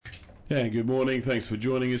Yeah, good morning. Thanks for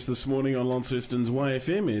joining us this morning on Launceston's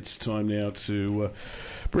YFM. It's time now to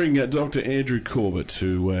bring Dr. Andrew Corbett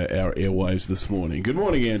to our airwaves this morning. Good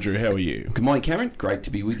morning, Andrew. How are you? Good morning, Cameron. Great to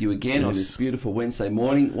be with you again on this beautiful Wednesday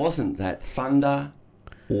morning. Wasn't that thunder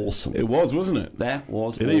awesome? It was, wasn't it? That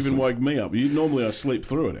was awesome. It even woke me up. Normally I sleep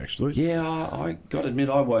through it, actually. Yeah, I got to admit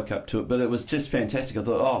I woke up to it, but it was just fantastic. I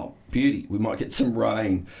thought, oh, beauty, we might get some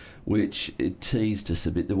rain, which it teased us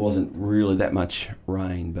a bit. There wasn't really that much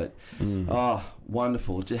rain, but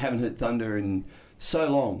wonderful. Just haven't heard thunder in so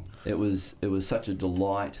long. It was such a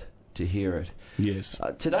delight to hear it. Yes.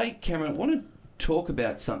 Today, Cameron, I want to talk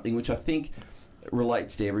about something which I think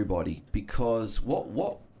relates to everybody, because what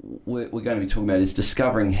we're going to be talking about is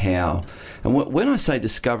discovering how. And when I say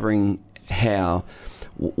discovering how,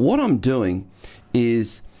 what I'm doing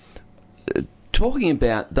is talking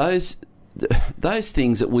about those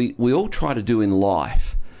things that we all try to do in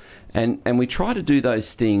life, and we try to do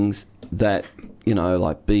those things that, you know,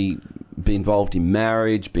 like be involved in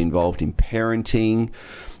marriage, be involved in parenting,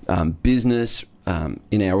 business,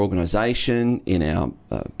 in our organisation, in our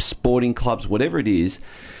sporting clubs, whatever it is.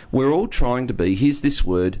 We're all trying to be, here's this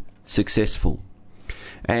word, successful.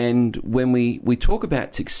 And when we talk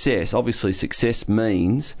about success, obviously success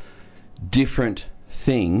means different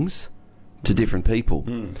things to different people.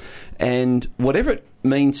 And whatever it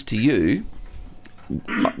means to you,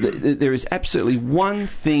 there is absolutely one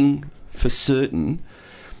thing for certain.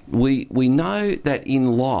 We know that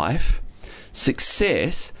in life,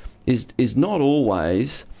 success is not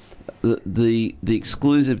always the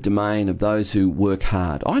exclusive domain of those who work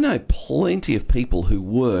hard. I know plenty of people who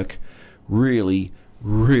work really,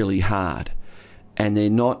 really hard, and they're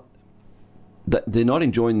not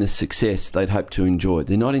enjoying the success they'd hoped to enjoy.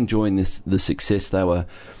 They're not enjoying the success they were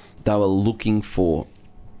looking for.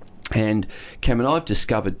 And Cameron, I've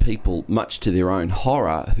discovered people, much to their own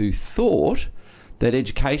horror, who thought that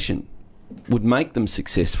education would make them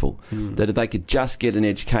successful. That if they could just get an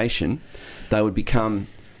education, they would become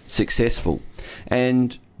successful.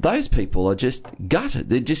 And those people are just gutted.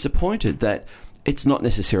 They're disappointed that it's not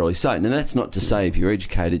necessarily so. And that's not to say if you're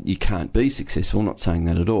educated you can't be successful. I'm not saying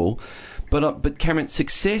that at all. But Cameron,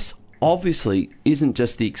 success obviously isn't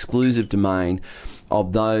just the exclusive domain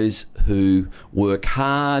of those who work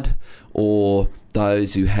hard or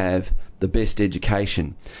those who have the best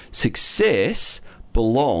education. Success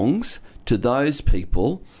belongs to those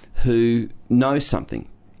people who know something.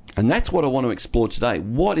 And that's what I want to explore today.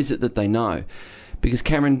 What is it that they know? Because,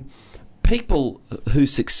 Cameron, people who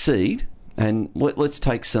succeed, and let's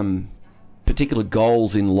take some particular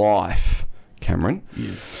goals in life, Cameron.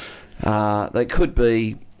 Yes. They could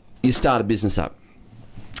be, you start a business up.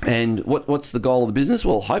 And what's the goal of the business?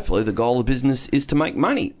 Well, hopefully the goal of the business is to make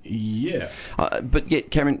money. Yeah. But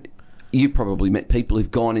yet, Cameron, you've probably met people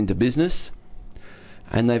who've gone into business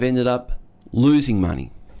and they've ended up losing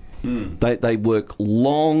money. They work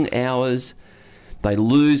long hours, they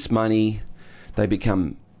lose money, they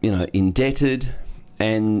become, indebted,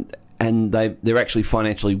 and they're actually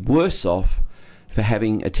financially worse off for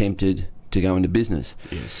having attempted to go into business.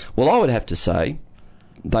 Yes. Well, I would have to say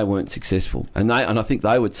they weren't successful, and I think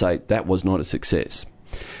they would say that was not a success.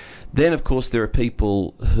 Then, of course, there are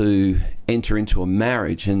people who enter into a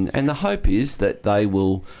marriage, and the hope is that they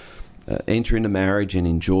will enter into marriage and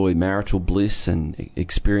enjoy marital bliss and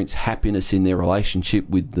experience happiness in their relationship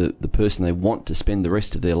with the person they want to spend the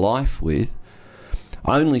rest of their life with,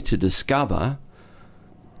 only to discover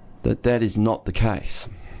that is not the case.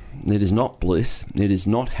 It is not bliss, it is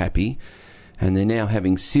not happy, and they're now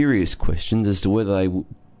having serious questions as to whether they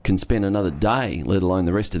can spend another day, let alone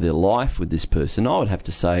the rest of their life, with this person. I would have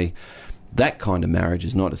to say that kind of marriage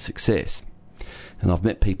is not a success. And I've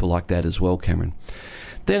met people like that as well, Cameron.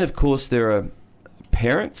 Then, of course, there are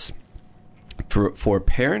parents. For a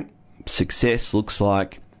parent, success looks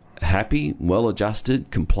like happy,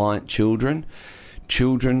 well-adjusted, compliant children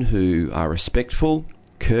who are respectful,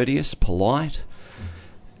 courteous, polite,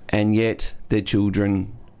 and yet their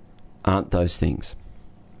children aren't those things.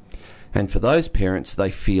 And for those parents,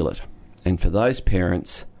 they feel it. And for those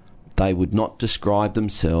parents, they would not describe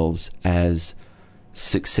themselves as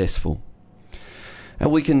successful.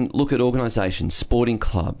 And we can look at organisations, sporting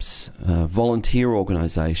clubs, volunteer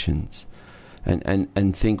organisations,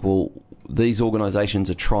 and think, well, these organisations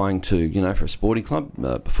are trying to, for a sporting club,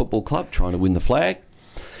 a football club, trying to win the flag.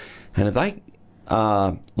 And if they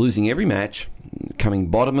are losing every match, coming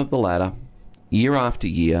bottom of the ladder, year after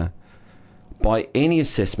year, by any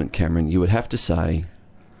assessment, Cameron, you would have to say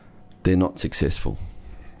they're not successful.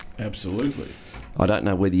 Absolutely. I don't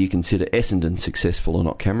know whether you consider Essendon successful or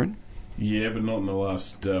not, Cameron. Yeah, but not in the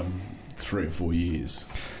last 3 or 4 years.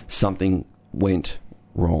 Something went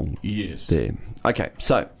wrong. Yes. There. Okay,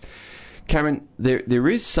 so, Cameron, there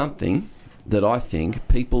is something that I think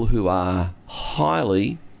people who are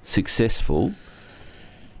highly successful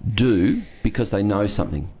do because they know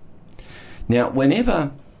something. Now,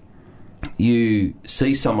 whenever you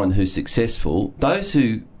see someone who's successful, those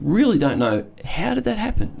who really don't know, how did that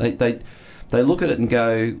happen? They look at it and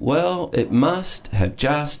go, well, it must have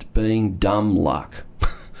just been dumb luck.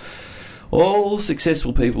 All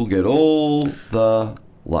successful people get all the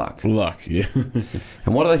luck. Luck, yeah.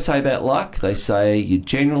 And what do they say about luck? They say you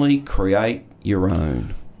generally create your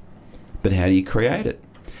own. But how do you create it?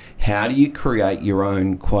 How do you create your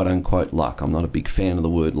own quote-unquote luck? I'm not a big fan of the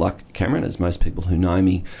word luck, Cameron, as most people who know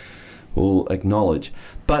me will acknowledge.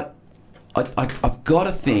 But I've got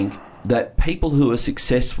to think that people who are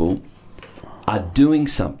successful are doing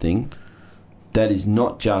something that is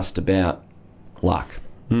not just about luck.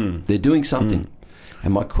 They're doing something.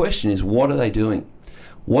 And my question is, what are they doing?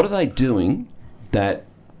 What are they doing that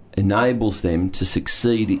enables them to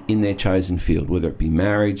succeed in their chosen field, whether it be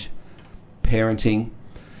marriage, parenting,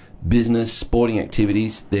 business, sporting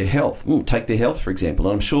activities, their health? Take their health, for example.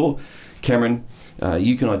 And I'm sure, Cameron,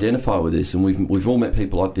 you can identify with this, and we've all met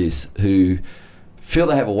people like this who feel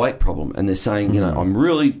they have a weight problem, and they're saying, I'm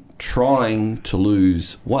really trying to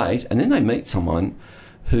lose weight, and then they meet someone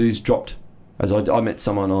who's dropped, as I met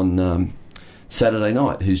someone on Saturday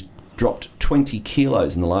night who's dropped 20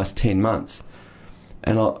 kilos in the last 10 months.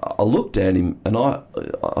 And I looked at him and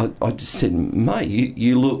I just said, mate,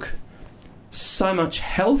 you look so much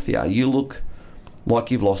healthier. You look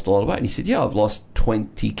like you've lost a lot of weight. And he said, yeah, I've lost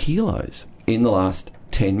 20 kilos in the last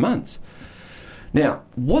 10 months. Now,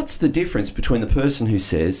 what's the difference between the person who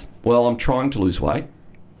says, well, I'm trying to lose weight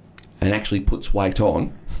and actually puts weight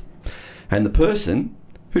on, and the person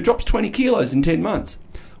who drops 20 kilos in 10 months?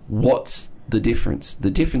 What's the difference? The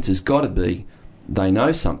difference has got to be they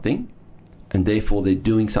know something and therefore they're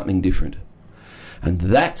doing something different. And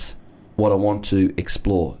that's what I want to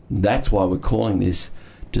explore. That's why we're calling this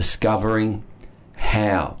Discovering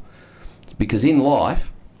How. Because in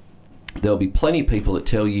life, there'll be plenty of people that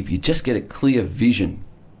tell you if you just get a clear vision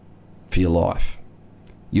for your life,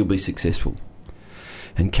 you'll be successful.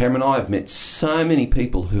 And Cameron and I have met so many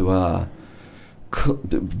people who are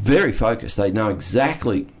very focused. They know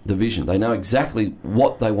exactly the vision. They know exactly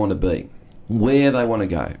what they want to be, where they want to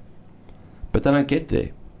go, but they don't get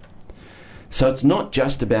there. So it's not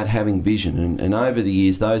just about having vision. And over the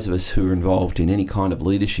years, those of us who are involved in any kind of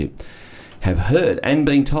leadership have heard and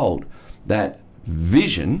been told that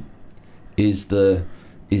vision is the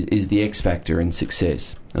X factor in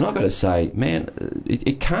success. And I've got to say, man,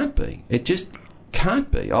 it can't be. It just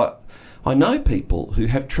can't be. I know people who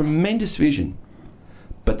have tremendous vision,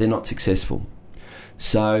 but they're not successful.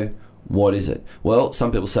 So what is it? Well,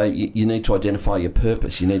 some people say you need to identify your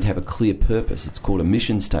purpose. You need to have a clear purpose. It's called a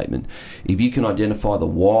mission statement. If you can identify the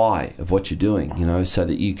why of what you're doing, so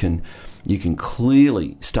that you can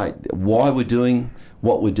clearly state why we're doing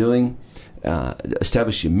what we're doing,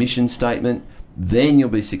 establish your mission statement, then you'll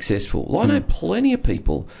be successful. Well, I know plenty of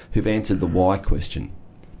people who've answered the why question.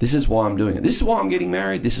 This is why I'm doing it. This is why I'm getting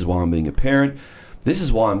married. This is why I'm being a parent. This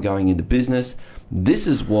is why I'm going into business. This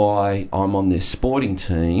is why I'm on this sporting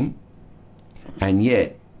team. And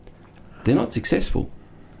yet, they're not successful.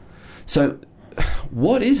 So,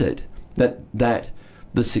 what is it that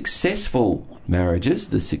the successful marriages,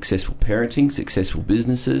 the successful parenting, successful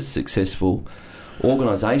businesses, successful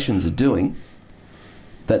organisations are doing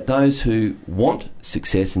that those who want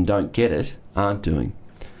success and don't get it aren't doing?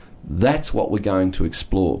 That's what we're going to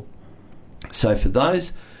explore. So for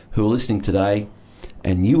those who are listening today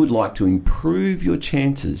and you would like to improve your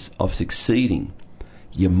chances of succeeding,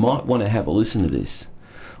 you might want to have a listen to this.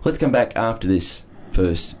 Let's come back after this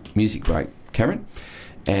first music break, Cameron,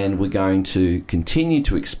 and we're going to continue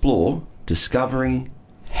to explore Discovering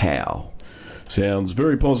How. Sounds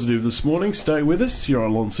very positive this morning. Stay with us. You're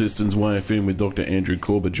on Launceston's YFM with Dr. Andrew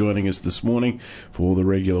Corbett joining us this morning for the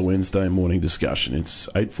regular Wednesday morning discussion. It's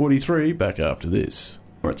 8:43, back after this.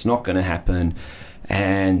 It's not going to happen,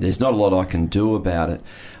 and there's not a lot I can do about it.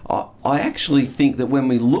 I actually think that when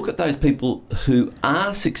we look at those people who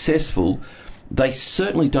are successful, they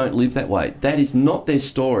certainly don't live that way. That is not their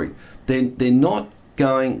story. They're not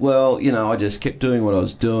going, well, I just kept doing what I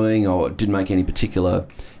was doing, or didn't make any particular,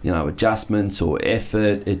 adjustments or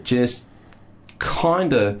effort. It just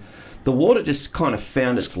the water just kind of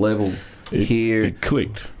found its level here. It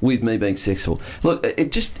clicked. With me being successful. Look,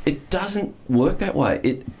 it doesn't work that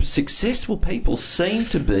way. Successful people seem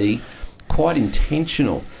to be quite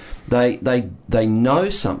intentional. They know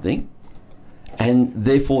something, and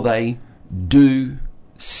therefore they do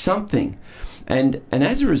something. And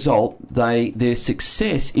as a result, their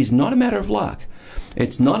success is not a matter of luck.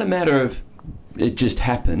 It's not a matter of it just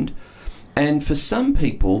happened. And for some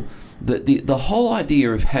people, the whole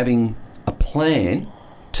idea of having a plan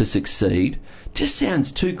to succeed just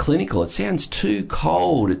sounds too clinical. It sounds too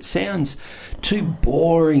cold. It sounds too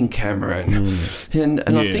boring, Cameron. And Yes.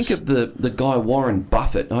 I think of the guy Warren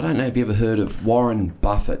Buffett. I don't know if you ever heard of Warren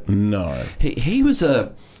Buffett. No. He was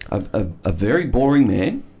a very boring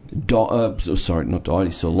man. Sorry, not died.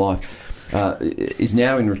 He's still alive. Is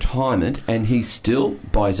now in retirement, and he's still,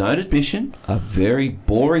 by his own admission, a very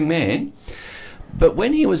boring man. But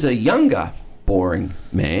when he was a younger boring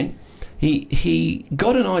man, he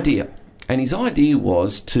got an idea. And his idea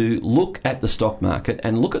was to look at the stock market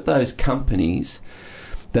and look at those companies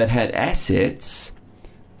that had assets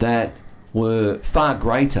that were far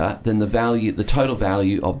greater than the total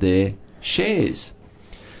value of their shares.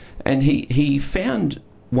 And he found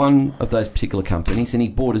one of those particular companies, and he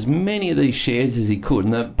bought as many of these shares as he could.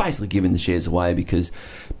 And they're basically giving the shares away because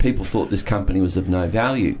people thought this company was of no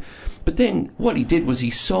value. But then what he did was he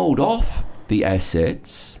sold off the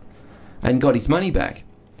assets and got his money back.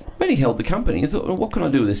 But he held the company. He thought, well, what can I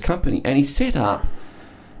do with this company? And he set up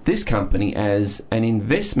this company as an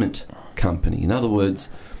investment company. In other words,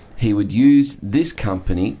 he would use this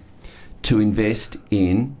company to invest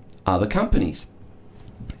in other companies.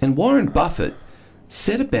 And Warren Buffett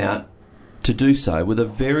set about to do so with a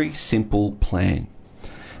very simple plan.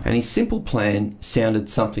 And his simple plan sounded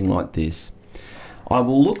something like this. I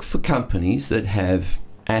will look for companies that have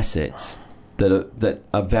assets that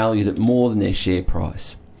are valued at more than their share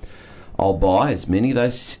price. I'll buy as many of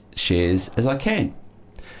those shares as I can.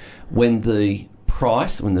 When the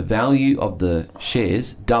value of the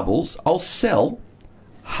shares doubles, I'll sell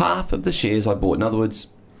half of the shares I bought. In other words,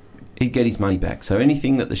 he'd get his money back. So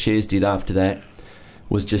anything that the shares did after that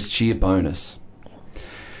was just sheer bonus.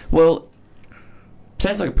 Well,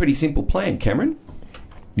 sounds like a pretty simple plan, Cameron.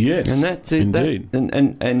 Yes, And that's it. indeed.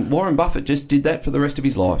 And Warren Buffett just did that for the rest of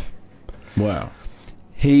his life. Wow.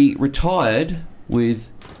 He retired with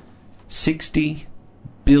 $60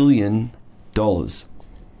 billion. That's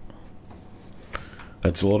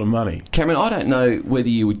a lot of money. Cameron, I don't know whether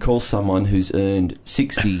you would call someone who's earned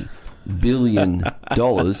 $60 billion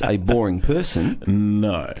a boring person.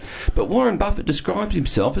 No. But Warren Buffett describes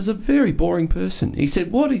himself as a very boring person. He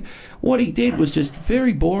said what he did was just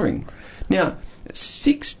very boring. Now,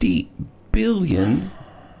 $60 billion.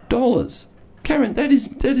 Cameron, that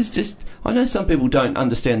is just... I know some people don't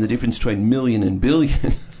understand the difference between million and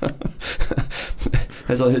billion.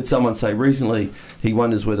 As I heard someone say recently, he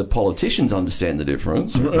wonders whether politicians understand the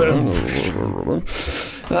difference.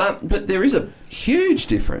 But there is a huge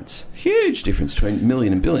difference between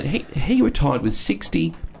million and billion. He retired with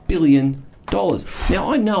 $60 billion.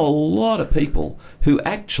 Now, I know a lot of people who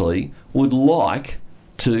actually would like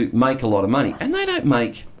to make a lot of money, and they don't even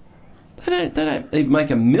make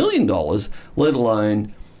 $1 million, let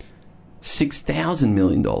alone $6,000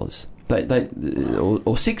 million.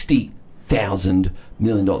 Or $60,000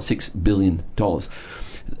 million, $6 billion.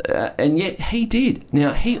 And yet he did.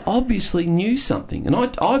 Now, he obviously knew something, and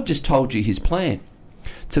I've just told you his plan.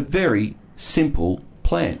 It's a very simple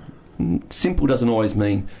plan. Simple doesn't always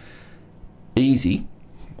mean easy,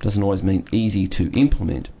 doesn't always mean easy to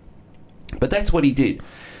implement. But that's what he did.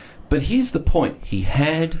 But here's the point. He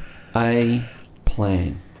had a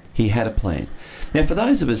plan. He had a plan. Now, for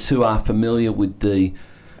those of us who are familiar with the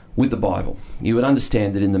Bible, you would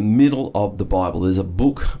understand that in the middle of the Bible there's a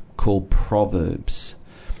book called Proverbs.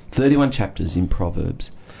 31 chapters in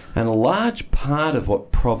Proverbs. And a large part of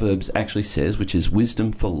what Proverbs actually says, which is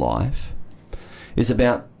wisdom for life, is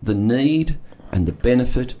about the need and the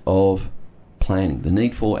benefit of planning. The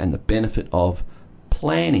need for and the benefit of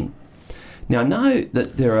planning. Now, I know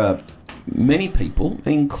that there are many people,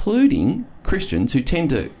 including Christians, who tend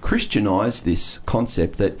to Christianise this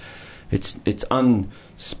concept that it's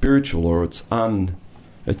unspiritual, or it's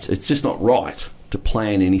just not right to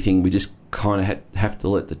plan anything. We just kind of have to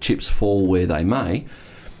let the chips fall where they may.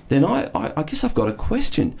 Then I guess I've got a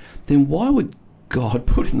question. Then why would God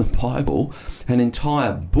put in the Bible an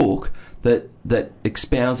entire book that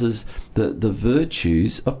espouses the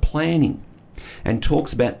virtues of planning and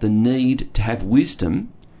talks about the need to have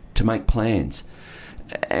wisdom to make plans?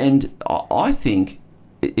 And I think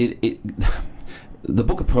the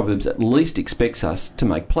book of Proverbs at least expects us to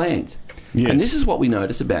make plans. Yes. And this is what we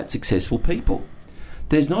notice about successful people.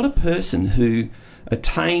 There's not a person who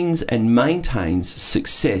attains and maintains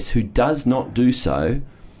success who does not do so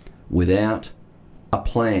without a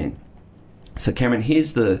plan. So, Cameron,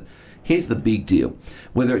 here's the Here's the big deal.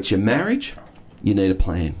 Whether it's your marriage, you need a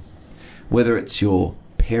plan. Whether it's your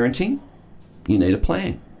parenting, you need a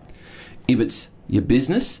plan. If it's your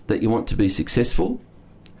business that you want to be successful,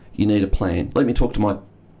 you need a plan. Let me talk to my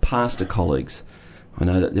pastor colleagues. I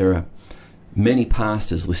know that there are many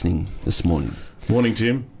pastors listening this morning. Morning,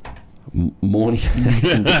 Tim. Morning.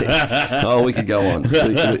 Oh, we could go on.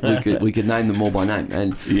 We could name them all by name.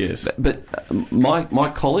 And Yes. But my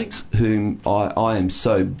colleagues, whom I am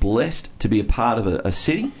so blessed to be a part of a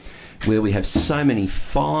city where we have so many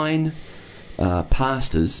fine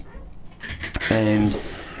pastors, and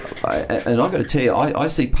I've got to tell you, I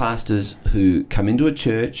see pastors who come into a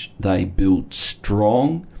church, they build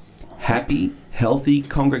strong, happy, healthy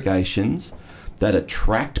congregations that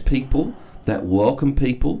attract people, that welcome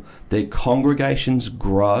people. Their congregations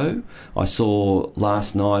grow. I saw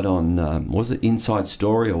last night on, was it Inside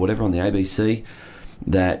Story or whatever on the ABC,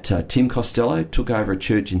 that Tim Costello took over a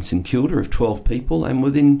church in St Kilda of 12 people, and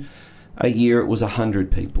within a year it was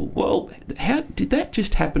 100 people. Well, how did that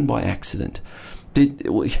just happen by accident?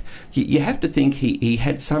 You have to think he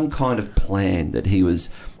had some kind of plan that he was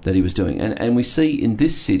doing, and we see in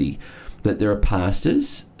this city that there are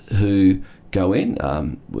pastors who go in.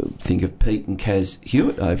 Think of Pete and Kaz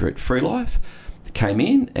Hewitt over at Free Life. Came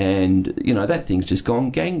in, and that thing's just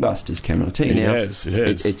gone gangbusters, Cameron. I tell you now, It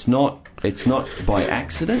has. it's not by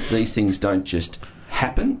accident. These things don't just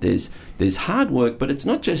happen. There's hard work, but it's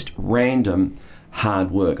not just random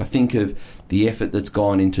hard work. I think of the effort that's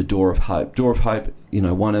gone into Door of Hope. Door of Hope,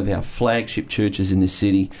 one of our flagship churches in this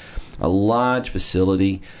city, a large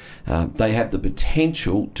facility. They have the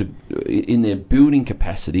potential to, in their building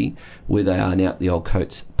capacity, where they are now at the Old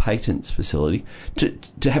Coates Patents facility,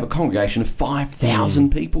 to have a congregation of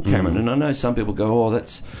 5,000 people, Cameron. And I know some people go,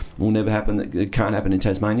 that will never happen, that can't happen in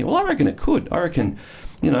Tasmania. Well, I reckon it could. I reckon,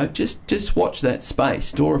 just watch that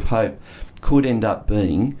space. Door of Hope could end up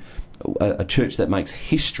being a church that makes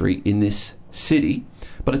history in this city.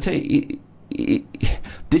 But I tell you,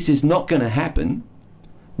 this is not going to happen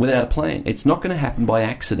without a plan. It's not going to happen by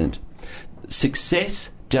accident. Success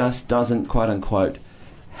just doesn't, quote unquote,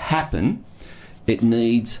 happen. It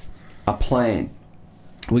needs a plan.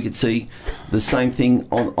 We could see the same thing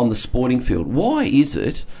on the sporting field. Why is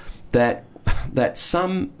it that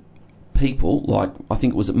some people, like, I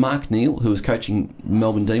think it was Mark Neal, who was coaching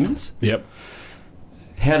Melbourne Demons? Yep.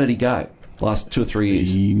 How did he go last 2 or 3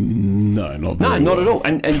 years? No, not at all.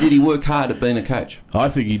 And did he work hard at being a coach? I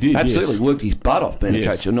think he did. Absolutely, yes. Worked his butt off being a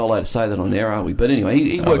coach. I'm not allowed to say that on air, are we? But anyway,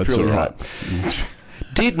 he worked really hard.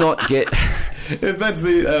 Did not get. If that's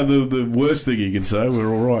the worst thing you can say,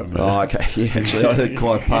 we're all right, man. Oh, okay. Yeah, actually, I heard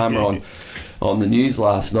Clive Palmer on the news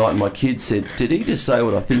last night, and my kid said, "Did he just say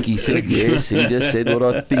what I think he said?" Yes, he just said what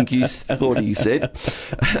I think he thought he said.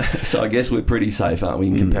 So I guess we're pretty safe, aren't we,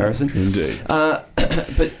 in comparison? Indeed.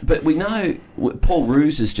 But we know Paul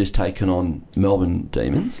Roos has just taken on Melbourne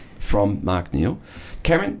Demons from Mark Neal.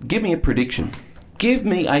 Cameron, give me a prediction. Give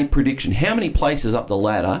me a prediction. How many places up the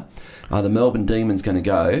ladder are the Melbourne Demons going to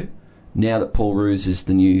go now that Paul Roos is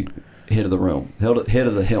the new head of the realm, head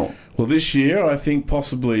of the helm? Well, this year, I think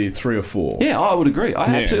possibly 3 or 4. Yeah, I would agree. I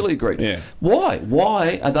absolutely agree. Yeah. Why?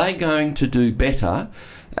 Why are they going to do better,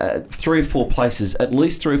 3 or 4 places, at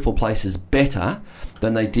least 3 or 4 places better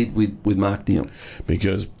than they did with Mark Neal?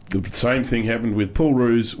 Because the same thing happened with Paul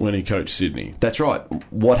Roos when he coached Sydney. That's right.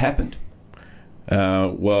 What happened?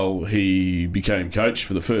 Well, he became coach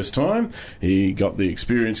for the first time. He got the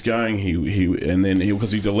experience going.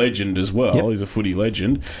 Because he's a legend as well. Yep. He's a footy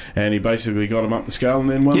legend, and he basically got him up the scale and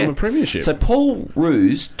then won him a premiership. So Paul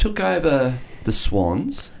Roos took over the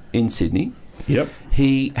Swans in Sydney. Yep.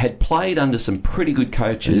 He had played under some pretty good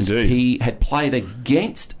coaches. Indeed. He had played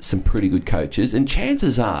against some pretty good coaches, and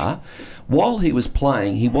chances are, while he was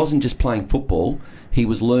playing, he wasn't just playing football. He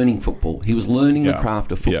was learning football. He was learning the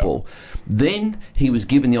craft of football. Then he was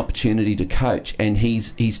given the opportunity to coach, and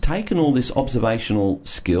he's taken all this observational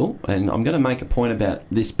skill, and I'm going to make a point about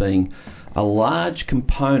this being a large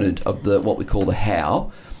component of what we call the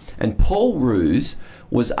how, and Paul Roos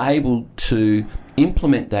was able to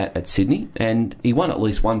implement that at Sydney, and he won at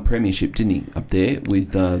least 1 premiership, didn't he, up there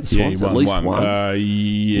with the Swans? Yeah, he won at least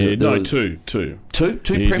 1. Two.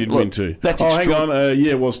 Two He did win 2. That's hang on.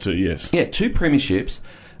 It was 2, yes. Yeah, 2 premierships,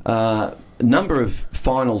 number of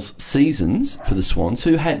finals seasons for the Swans,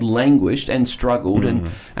 who had languished and struggled,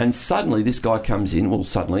 and suddenly this guy comes in,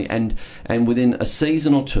 and within a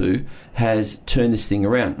season or 2 has turned this thing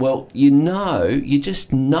around. Well, you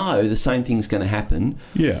just know the same thing's going to happen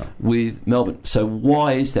with Melbourne. So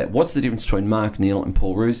why is that? What's the difference between Mark Neal and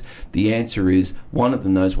Paul Roos? The answer is one of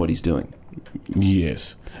them knows what he's doing.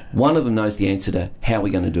 Yes. One of them knows the answer to how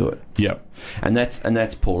we're going to do it. Yep. And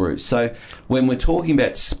that's Paul Roos. So when we're talking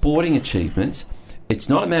about sporting achievements, it's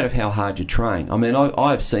not a matter of how hard you train. I mean,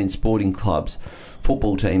 I've seen sporting clubs,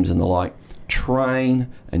 football teams and the like, train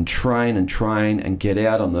and train and train and get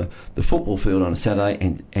out on the football field on a Saturday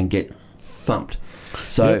and get thumped.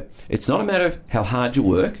 So it's not a matter of how hard you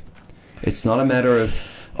work. It's not a matter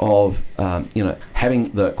of having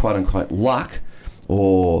the quote-unquote luck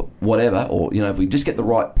or whatever, or if we just get the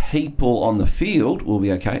right people on the field, we'll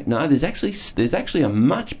be okay. No, there's actually a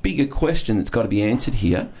much bigger question that's got to be answered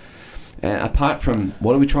here. Apart from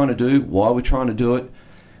what are we trying to do, why are we trying to do it,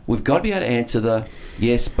 we've got to be able to answer the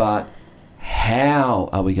yes, but how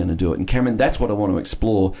are we going to do it? And Cameron, that's what I want to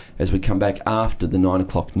explore as we come back after the 9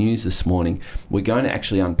 o'clock news this morning. We're going to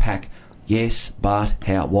actually unpack yes, but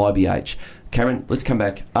how, YBH. Cameron, let's come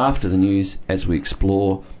back after the news as we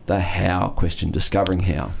explore the how question, discovering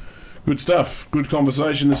how. Good stuff. Good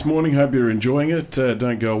conversation this morning. Hope you're enjoying it.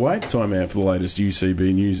 Don't go away. Time out for the latest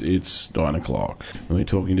UCB news. It's 9 o'clock. And we're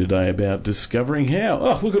talking today about discovering how.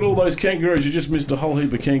 Oh, look at all those kangaroos. You just missed a whole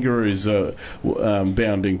heap of kangaroos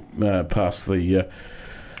bounding past the...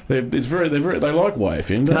 They like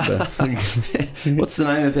YFM, don't they? What's the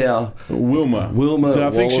name of our... Wilma. I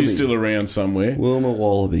think she's still around somewhere. Wilma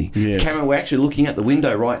Wallaby. Yes. Cameron, we're actually looking at the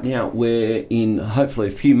window right now where in hopefully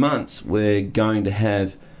a few months we're going to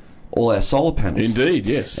have all our solar panels. Indeed,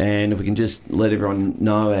 yes. And if we can just let everyone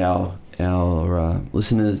know, our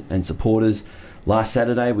listeners and supporters, last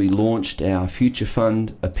Saturday we launched our Future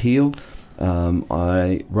Fund appeal.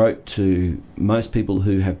 I wrote to most people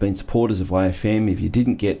who have been supporters of YFM. If you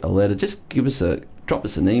didn't get a letter, just drop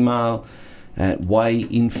us an email at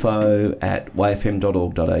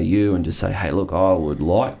wayinfo@yfm.org.au and just say, hey, look, I would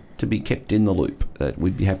like to be kept in the loop.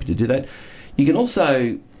 We'd be happy to do that. You can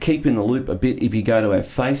also keep in the loop a bit if you go to our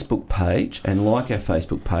Facebook page and like our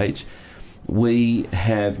Facebook page. We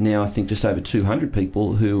have now, I think, just over 200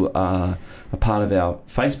 people who are a part of our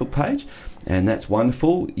Facebook page, and that's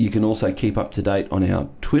wonderful. You can also keep up to date on our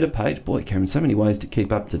Twitter page. Boy, Cameron, so many ways to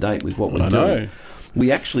keep up to date with what we're doing.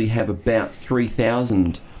 We actually have about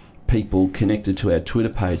 3,000 people connected to our Twitter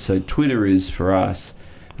page, so Twitter is, for us,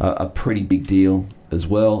 a pretty big deal as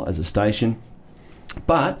well as a station.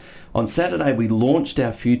 But on Saturday, we launched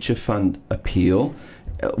our Future Fund appeal.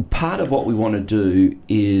 Part of what we want to do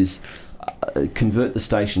is convert the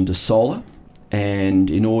station to solar, and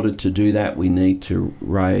in order to do that, we need to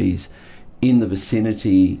raise in the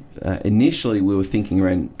vicinity. Initially, we were thinking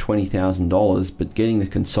around $20,000, but getting the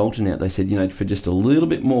consultant out, they said, for just a little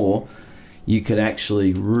bit more, you could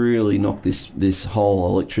actually really knock this whole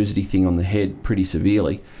electricity thing on the head pretty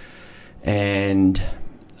severely. And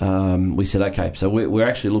we said, okay, so we're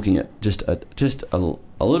actually looking at just a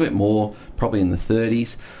little bit more, probably in the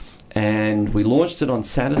 30s. And we launched it on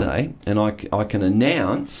Saturday, and I can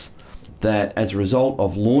announce that as a result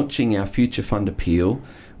of launching our Future Fund appeal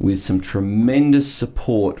with some tremendous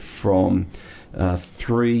support from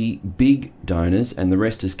 3 big donors, and the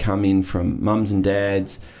rest has come in from mums and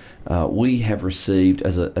dads, we have received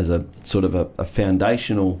as a sort of a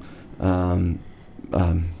foundational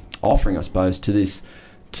offering, I suppose, to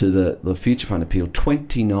the Future Fund appeal,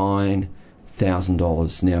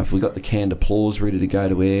 $29,000. Now, if we got the canned applause ready to go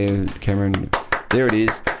to air, Cameron, there it is.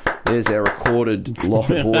 There's our recorded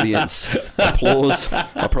live audience applause.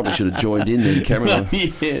 I probably should have joined in then, Cameron.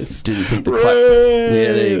 Yes. Didn't think to clap.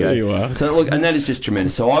 Yeah, there you go. There you are. So look, and that is just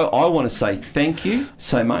tremendous. So I want to say thank you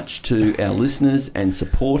so much to our listeners and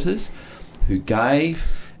supporters who gave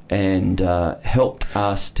and helped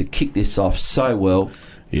us to kick this off so well.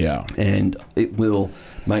 Yeah. And it will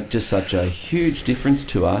make just such a huge difference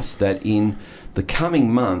to us that in the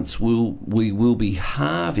coming months we will be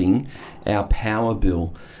halving our power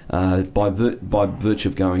bill by virtue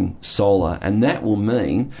of going solar, and that will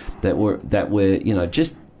mean that we're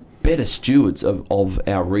just better stewards of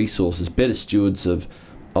our resources, better stewards of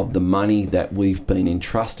the money that we've been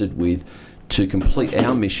entrusted with to complete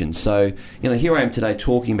our mission. So here I am today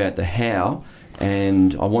talking about the how,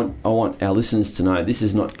 and I want our listeners to know this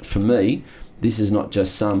is not, for me, this is not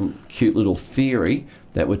just some cute little theory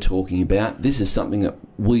that we're talking about. This is something that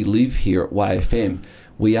we live here at YFM.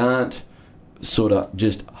 We aren't sort of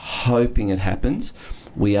just hoping it happens.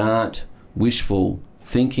 We aren't wishful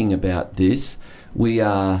thinking about this. We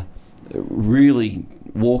are really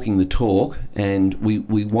walking the talk, and we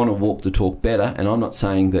want to walk the talk better. And I'm not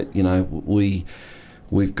saying that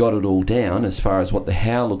we've got it all down as far as what the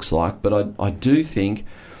how looks like, but I do think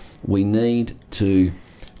we need to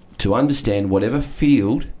understand whatever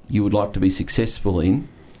field you would like to be successful in,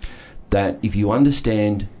 that if you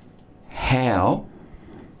understand how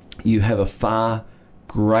you have a far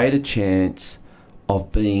greater chance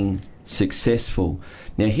of being successful.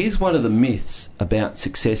 Now, here's one of the myths about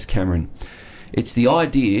success, Cameron. It's the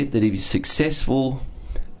idea that if you're successful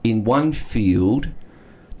in one field,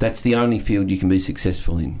 that's the only field you can be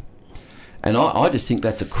successful in. And I just think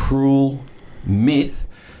that's a cruel myth.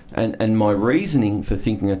 And my reasoning for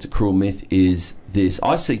thinking that's a cruel myth is this.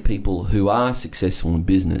 I see people who are successful in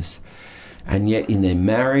business, and yet in their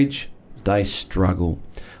marriage, they struggle.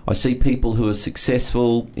 I see people who are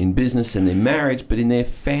successful in business and their marriage, but in their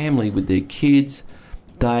family with their kids,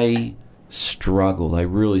 they struggle. They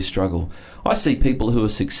really struggle. I see people who are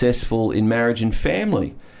successful in marriage and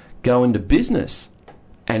family go into business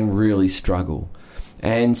and really struggle.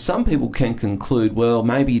 And some people can conclude, well,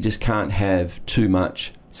 maybe you just can't have too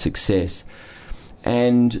much success.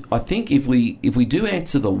 And I think if we do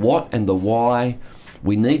answer the what and the why,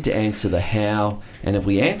 we need to answer the how. And if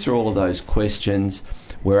we answer all of those questions,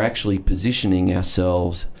 we're actually positioning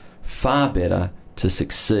ourselves far better to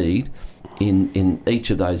succeed in each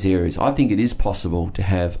of those areas. I think it is possible to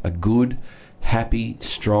have a good, happy,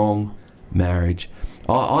 strong marriage.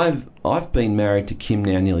 I've been married to Kim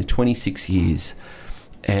now nearly 26 years,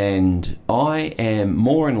 and I am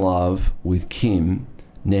more in love with Kim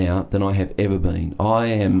now than I have ever been. I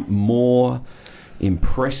am more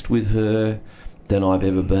impressed with her than I've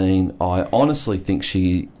ever been. I honestly think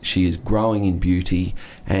she is growing in beauty,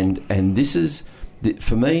 and this is,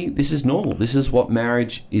 for me, this is normal. This is what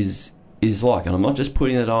marriage is like, and I'm not just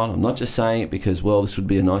putting it on. I'm not just saying it because, well, this would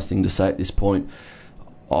be a nice thing to say at this point.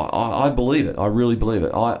 I believe it. I really believe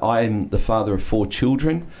it. I am the father of 4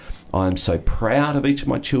 children. I am so proud of each of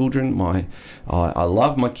my children. I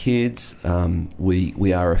love my kids.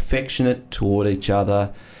 We are affectionate toward each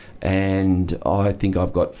other, and I think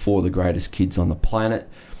I've got 4 of the greatest kids on the planet.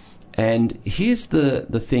 And here's the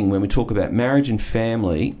thing when we talk about marriage and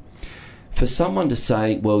family, for someone to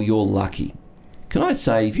say, well, you're lucky. Can I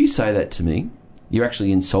say, if you say that to me, you're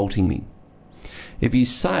actually insulting me. If you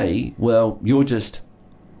say, well, you're just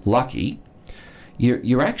lucky,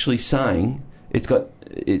 you're actually saying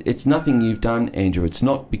it's nothing you've done, Andrew. It's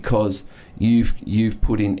not because you've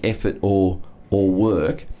put in effort or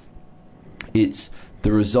work. It's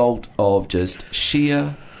the result of just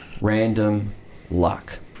sheer random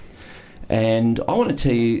luck. And I want to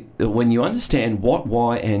tell you that when you understand what,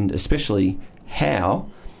 why, and especially how,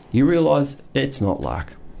 you realise it's not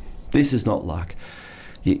luck. This is not luck.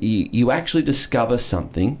 You actually discover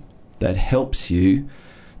something that helps you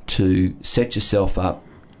to set yourself up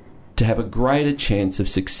to have a greater chance of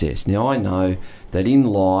success. Now, I know that in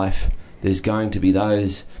life there's going to be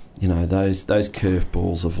those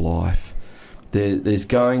curveballs of life. There's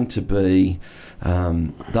going to be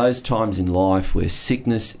those times in life where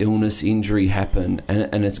sickness, illness, injury happen,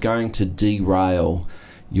 and it's going to derail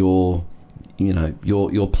your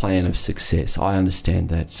plan of success. I understand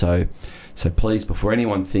that. So please, before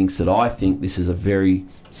anyone thinks that I think this is a very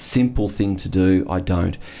simple thing to do, I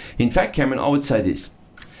don't. In fact, Cameron, I would say this.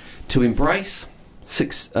 To embrace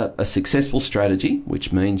a successful strategy,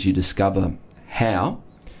 which means you discover how,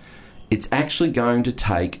 it's actually going to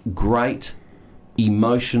take great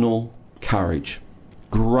emotional courage.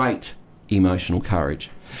 Great emotional courage.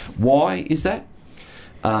 Why is that?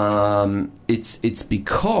 It's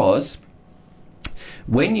because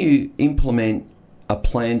when you implement a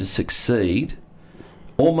plan to succeed,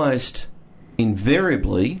 almost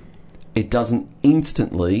invariably, it doesn't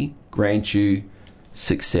instantly grant you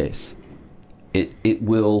success. It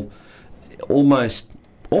will almost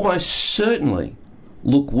certainly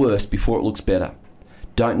look worse before it looks better.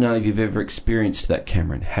 Don't know if you've ever experienced that,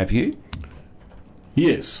 Cameron. Have you?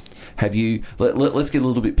 Yes. Have you? Let's get a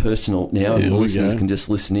little bit personal now, and the listeners can just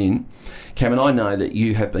listen in. Cameron, I know that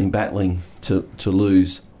you have been battling to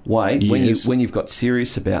lose weight. Yes. When you've got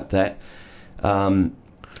serious about that,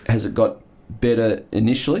 has it got better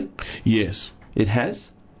initially? Yes. It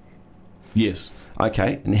has? Yes.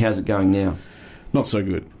 Okay, and how's it going now? Not so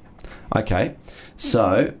good. Okay,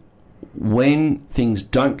 so when things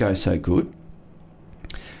don't go so good,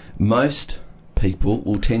 most people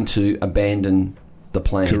will tend to abandon the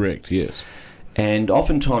plan. Correct, yes. And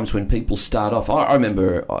oftentimes when people start off, I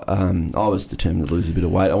remember I was determined to lose a bit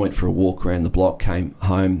of weight. I went for a walk around the block, came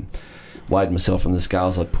home, weighed myself on the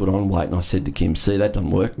scales, I'd put on weight, and I said to Kim, see, that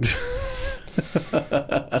doesn't work.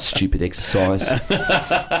 Stupid exercise.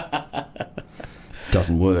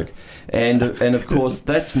 Doesn't work. And of course,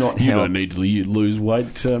 that's not how... You don't need to lose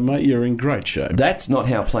weight, mate. You're in great shape. That's not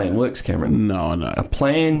how a plan works, Cameron. No, I know. A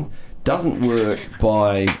plan doesn't work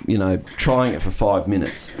by, trying it for 5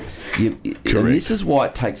 minutes. Correct. And this is why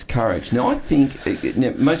it takes courage. Now, I think...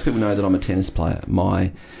 most people know that I'm a tennis player.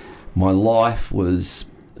 My My life was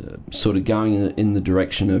sort of going in the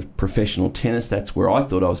direction of professional tennis. That's where I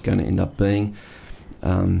thought I was going to end up being.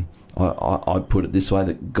 I put it this way,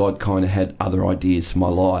 that God kind of had other ideas for my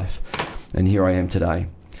life, and here I am today.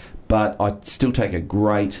 But I still take a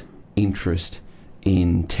great interest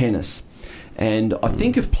in tennis. And I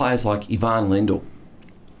think of players like Ivan Lendl.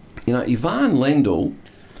 You know, Ivan Lendl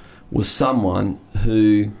was someone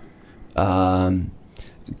who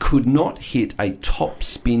could not hit a top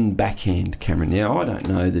spin backhand, Cameron. Now, I don't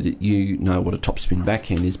know that you know what a top spin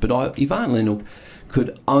backhand is, but Ivan Lendl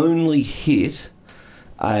could only hit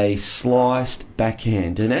a sliced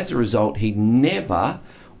backhand, and as a result, he never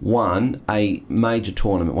won a major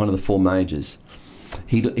tournament, one of the 4 majors.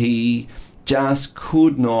 He just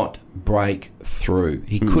could not break through.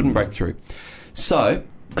 He couldn't break through. So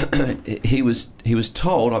he was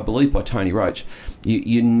told, I believe by Tony Roach,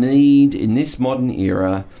 you need, in this modern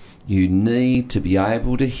era, you need to be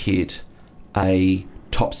able to hit a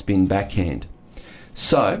topspin backhand.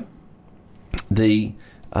 So the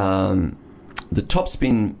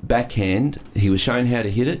topspin backhand, he was shown how to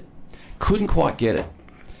hit it, couldn't quite get it.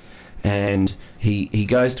 And he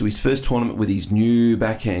goes to his first tournament with his new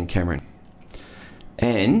backhand, Cameron.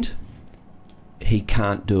 And he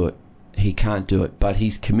can't do it. He can't do it. But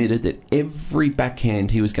he's committed that every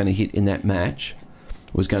backhand he was going to hit in that match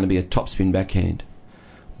was going to be a topspin backhand.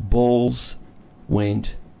 Balls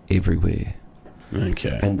went everywhere.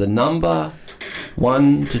 Okay. And the number 2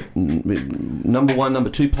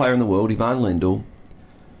 player in the world, Ivan Lendl,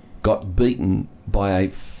 got beaten by a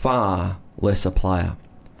far lesser player.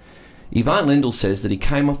 Ivan Lendl says that he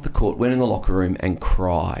came off the court, went in the locker room and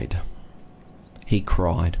cried. He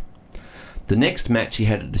cried. The next match he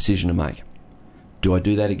had a decision to make. Do I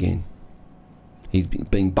do that again? He's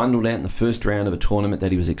being bundled out in the first round of a tournament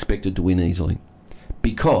that he was expected to win easily,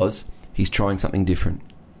 because he's trying something different.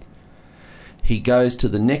 He goes to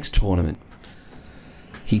the next tournament.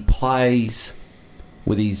 He plays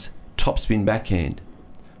with his topspin backhand.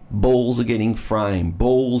 Balls are getting framed.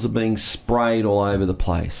 Balls are being sprayed all over the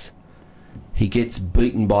place. He gets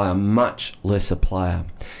beaten by a much lesser player.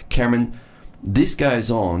 Cameron, this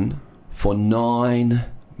goes on for 9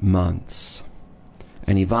 months.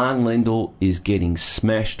 And Ivan Lendl is getting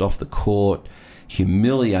smashed off the court,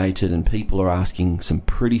 humiliated, and people are asking some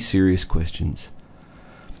pretty serious questions.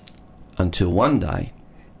 Until one day,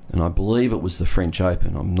 and I believe it was the French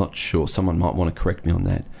Open, I'm not sure, someone might want to correct me on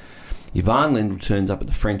that. Ivan Lendl turns up at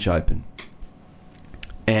the French Open,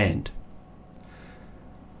 and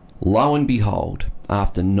lo and behold,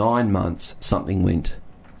 after 9 months, something went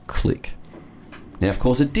click. Now, of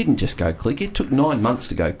course, it didn't just go click. It took 9 months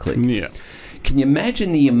to go click. Yeah. Can you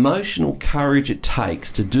imagine the emotional courage it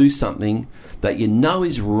takes to do something that you know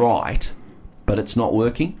is right, but it's not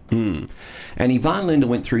working? And Ivan Lendl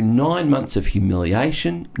went through 9 months of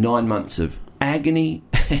humiliation, 9 months of agony,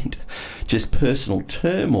 and just personal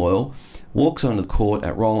turmoil, walks onto the court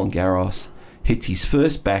at Roland Garros, hits his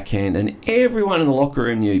first backhand, and everyone in the locker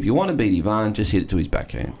room knew, if you want to beat Ivan, just hit it to his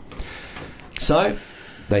backhand. So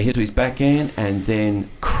they hit to his backhand, and then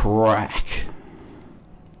crack.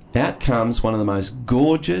 Out comes one of the most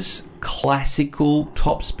gorgeous, classical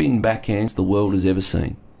topspin backhands the world has ever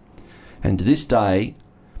seen. And to this day,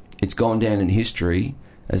 it's gone down in history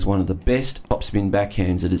as one of the best topspin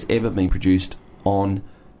backhands that has ever been produced on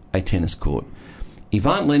a tennis court.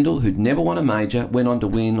 Ivan Lendl, who'd never won a major, went on to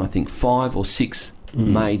win, I think, 5 or 6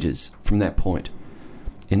 majors from that point.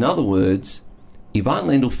 In other words, Ivan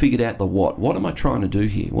Lendl figured out the what. What am I trying to do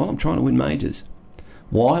here? Well, I'm trying to win majors.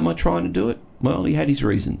 Why am I trying to do it? Well, he had his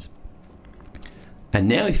reasons. And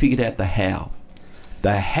now he figured out the how.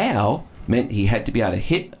 The how meant he had to be able to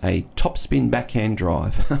hit a topspin backhand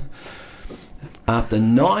drive. After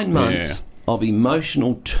 9 months of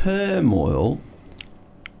emotional turmoil,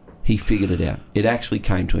 he figured it out. It actually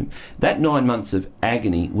came to him. That 9 months of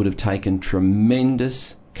agony would have taken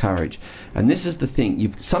tremendous courage. And this is the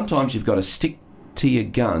thing. Sometimes you've got to stick to your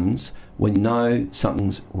guns when you know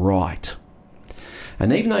something's right.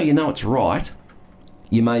 And even though you know it's right,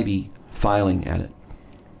 you may be failing at it.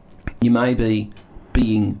 You may be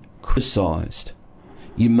being criticised.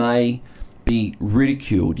 You may be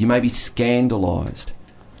ridiculed. You may be scandalised.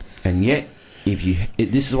 And yet,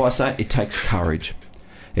 this is why I say it takes courage.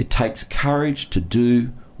 It takes courage to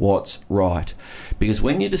do what's right. Because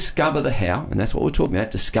when you discover the how, and that's what we're talking about,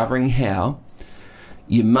 discovering how,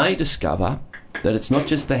 you may discover that it's not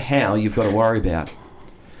just the how you've got to worry about.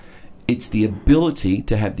 It's the ability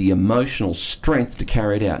to have the emotional strength to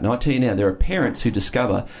carry it out. And I tell you now, there are parents who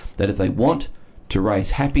discover that if they want to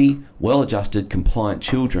raise happy, well-adjusted, compliant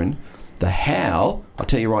children, The how, I'll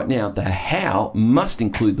tell you right now, the how must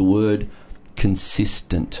include the word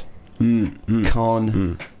consistent.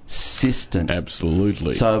 Consistent.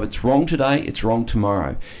 Absolutely. So if it's wrong today, it's wrong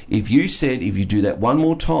tomorrow. If you said if you do that one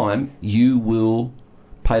more time, you will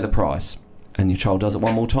pay the price, and your child does it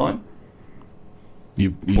one more time,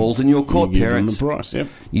 ball's in your court, you give parents. them the price, yep.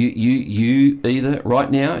 You either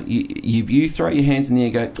right now you throw your hands in the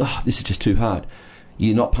air and go, oh, this is just too hard.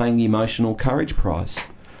 You're not paying the emotional courage price.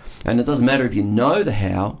 And it doesn't matter if you know the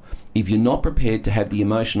how, if you're not prepared to have the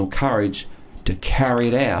emotional courage to carry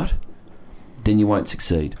it out, then you won't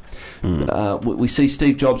succeed. We see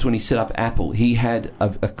Steve Jobs when he set up Apple. He had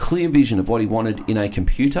a clear vision of what he wanted in a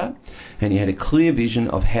computer, and he had a clear vision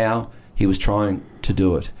of how he was trying to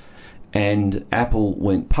do it. And Apple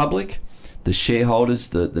went public. The shareholders,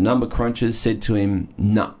 the number crunchers, said to him,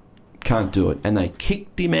 no, can't do it. And they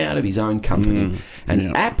kicked him out of his own company.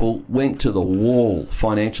 Apple went to the wall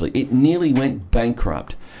financially. It nearly went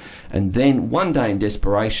bankrupt. And then one day in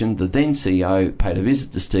desperation, the then CEO paid a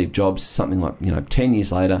visit to Steve Jobs, something like 10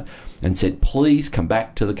 years later, and said, please come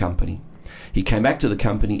back to the company. He came back to the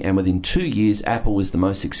company, and within 2 years, Apple was the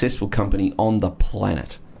most successful company on the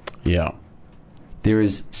planet. Yeah. There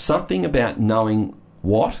is something about knowing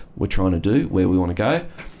what we're trying to do, where we want to go,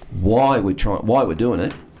 why we're doing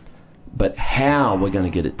it, but how we're going to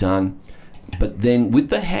get it done. But then with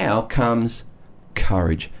the how comes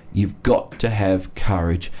courage. You've got to have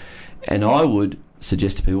courage. And I would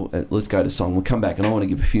suggest to people, let's go to song. We'll come back, and I want to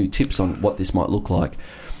give a few tips on what this might look like.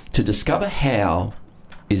 To discover how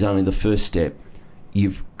is only the first step.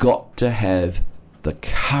 You've got to have the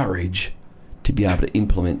courage to be able to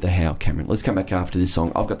implement the how, Cameron. Let's come back after this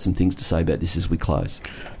song. I've got some things to say about this as we close.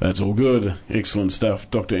 That's all good. Excellent stuff.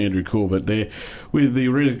 Dr. Andrew Corbett there with the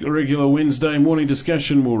regular Wednesday morning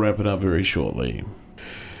discussion. We'll wrap it up very shortly.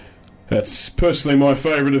 That's personally my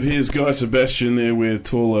favourite of his, Guy Sebastian there with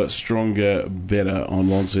Taller, Stronger, Better on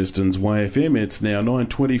Launceston's Way FM. It's now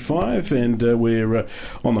 9:25 and we're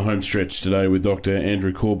on the home stretch today with Dr.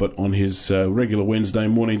 Andrew Corbett on his regular Wednesday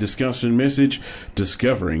morning discussion message,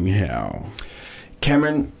 Discovering How.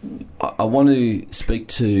 Cameron, I want to speak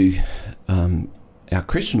to our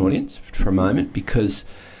Christian audience for a moment, because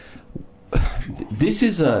this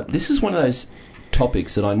is one of those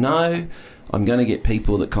topics that I know I'm going to get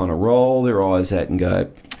people that kind of roll their eyes at and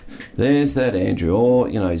go, there's that Andrew, or,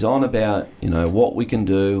 he's on about, what we can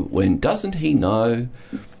do, when doesn't he know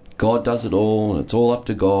God does it all and it's all up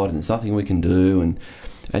to God and there's nothing we can do.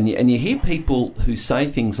 And you hear people who say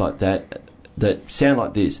things like that sound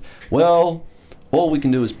like this, well, all we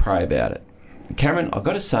can do is pray about it. Cameron, I've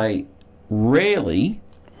got to say, rarely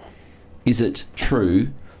is it true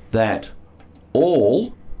that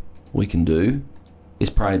all we can do is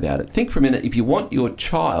pray about it. Think for a minute, if you want your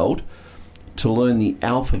child to learn the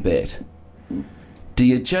alphabet, do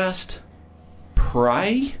you just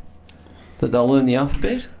pray that they'll learn the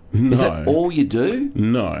alphabet? No. Is that all you do?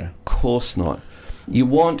 No. Of course not. You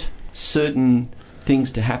want certain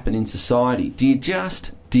things to happen in society. Do you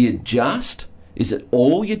just? Is it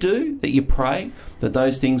all you do that you pray that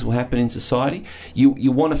those things will happen in society?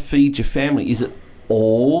 You want to feed your family. Is it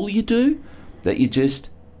all you do that you just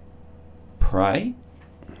pray?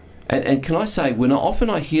 And can I say, when often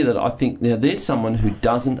I hear that, I think, now there's someone who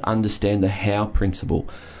doesn't understand the how principle.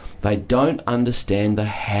 They don't understand the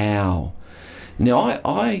how. Now,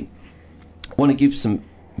 I want to give some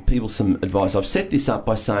people some advice. I've set this up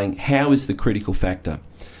by saying, how is the critical factor?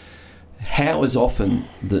 How is often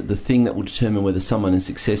the thing that will determine whether someone is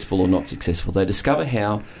successful or not successful. They discover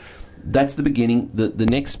how. That's the beginning. The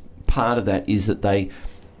next part of that is that they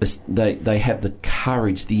have the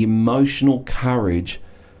courage, the emotional courage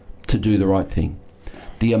to do the right thing.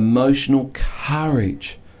 The emotional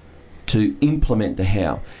courage to implement the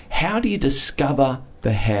how. How do you discover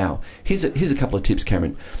the how? Here's a couple of tips,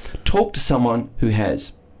 Cameron. Talk to someone who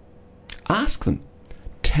has. Ask them.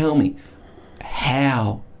 Tell me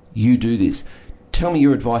how you do this. Tell me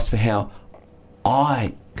your advice for how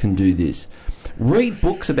I can do this. Read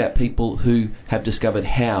books about people who have discovered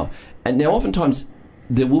how. And now oftentimes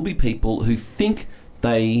there will be people who think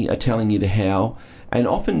they are telling you the how, and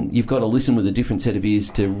often you've got to listen with a different set of ears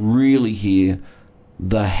to really hear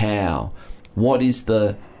the how. What is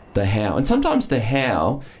the how? And sometimes the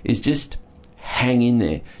how is just hang in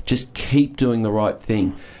there. Just keep doing the right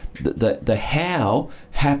thing. The how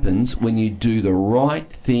happens when you do the right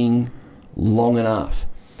thing long enough.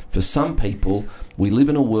 For some people, we live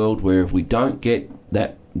in a world where if we don't get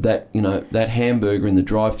that hamburger in the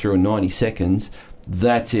drive-thru in 90 seconds,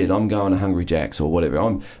 that's it. I'm going to Hungry Jack's or whatever.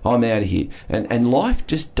 I'm out of here. And life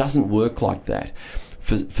just doesn't work like that.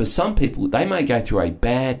 for some people, they may go through a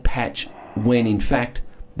bad patch when in fact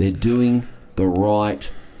they're doing the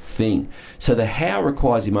right thing. So the how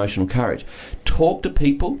requires emotional courage. Talk to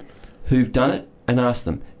people who've done it and ask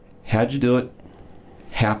them, how'd you do it?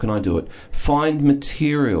 How can I do it? Find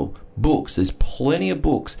material, books. There's plenty of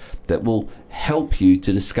books that will help you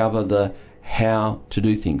to discover the how to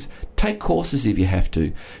do things. Take courses if you have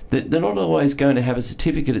to. They're not always going to have a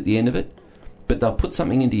certificate at the end of it, but they'll put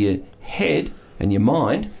something into your head and your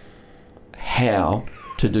mind how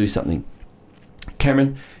to do something.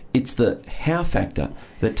 Cameron, it's the how factor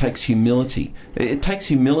that takes humility. It takes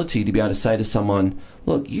humility to be able to say to someone,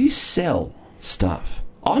 look, you sell stuff.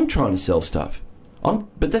 I'm trying to sell stuff.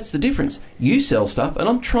 But that's the difference. You sell stuff and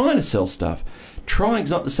I'm trying to sell stuff.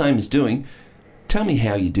 Trying's not the same as doing. Tell me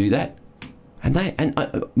how you do that.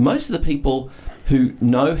 And most of the people who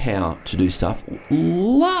know how to do stuff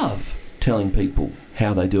love telling people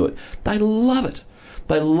how they do it. They love it.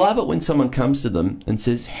 They love it when someone comes to them and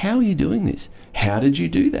says, how are you doing this? How did you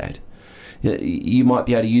do that? You might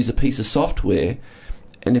be able to use a piece of software,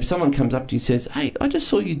 and if someone comes up to you and says, hey, I just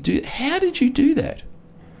saw you do, how did you do that?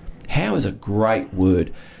 How is a great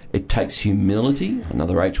word. It takes humility,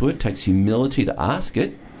 another H word, takes humility to ask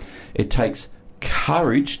it. It takes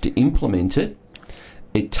courage to implement it.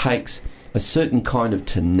 It takes a certain kind of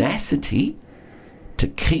tenacity to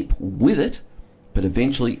keep with it, but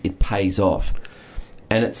eventually it pays off.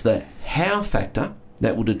 And it's the how factor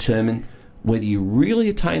that will determine whether you really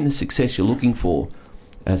attain the success you're looking for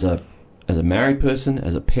as a married person,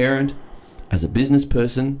 as a parent, as a business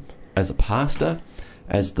person, as a pastor,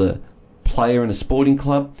 as the player in a sporting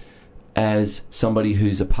club, as somebody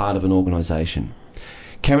who's a part of an organisation.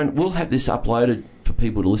 Cameron, we'll have this uploaded for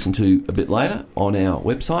people to listen to a bit later on our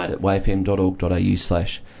website at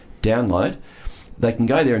wayfm.org.au/download. They can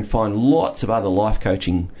go there and find lots of other life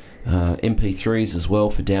coaching MP3s as well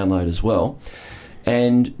for download as well.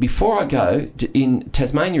 And before I go,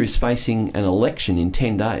 Tasmania is facing an election in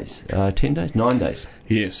 10 days. 9 days.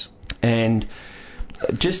 Yes. And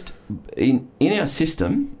just in our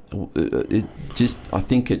system, I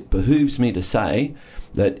think it behooves me to say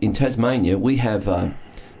that in Tasmania we have, I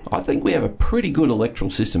think we have a pretty good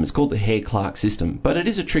electoral system. It's called the Hare-Clark system, but it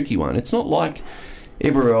is a tricky one. It's not like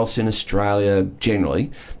everywhere else in Australia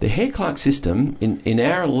generally. The Hare-Clark system, in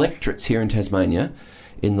our electorates here in Tasmania,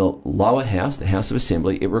 in the lower house, the House of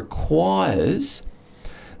Assembly, it requires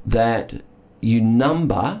that you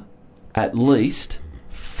number at least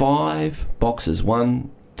 5 boxes,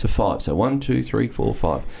 1 to 5. So 1, 2, 3, 4,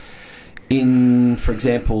 5. In, for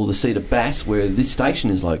example, the seat of Bass, where this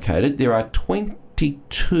station is located, there are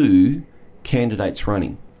 22 candidates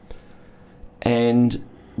running. And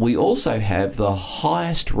we also have the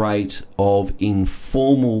highest rate of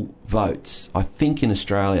informal votes, I think, in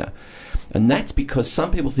Australia. And that's because some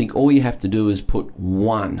people think all you have to do is put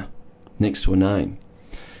 1 next to a name.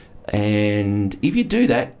 And if you do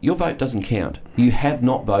that, your vote doesn't count. You have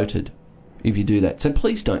not voted if you do that. So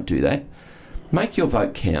please don't do that. Make your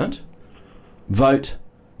vote count. Vote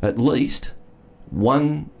at least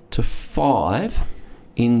 1 to 5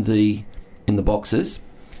 in the boxes.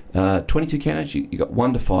 22 candidates, you got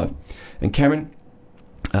 1 to 5. And Cameron,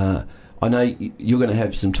 I know you're going to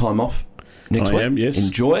have some time off next week. I am, yes.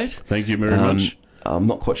 Enjoy it. Thank you very much. I'm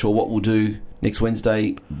not quite sure what we'll do next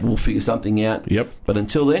Wednesday. We'll figure something out. Yep. But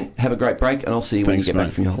until then, have a great break, and I'll see you when you get mate.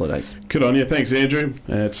 back from your holidays. Good on you. Thanks, Andrew.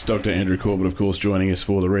 It's Dr. Andrew Corbett, of course, joining us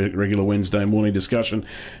for the regular Wednesday morning discussion,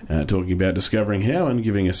 talking about discovering how and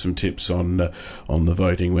giving us some tips on the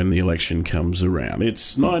voting when the election comes around.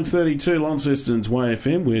 It's 9:32, Launceston's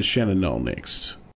YFM. Where's Shannon Knoll next?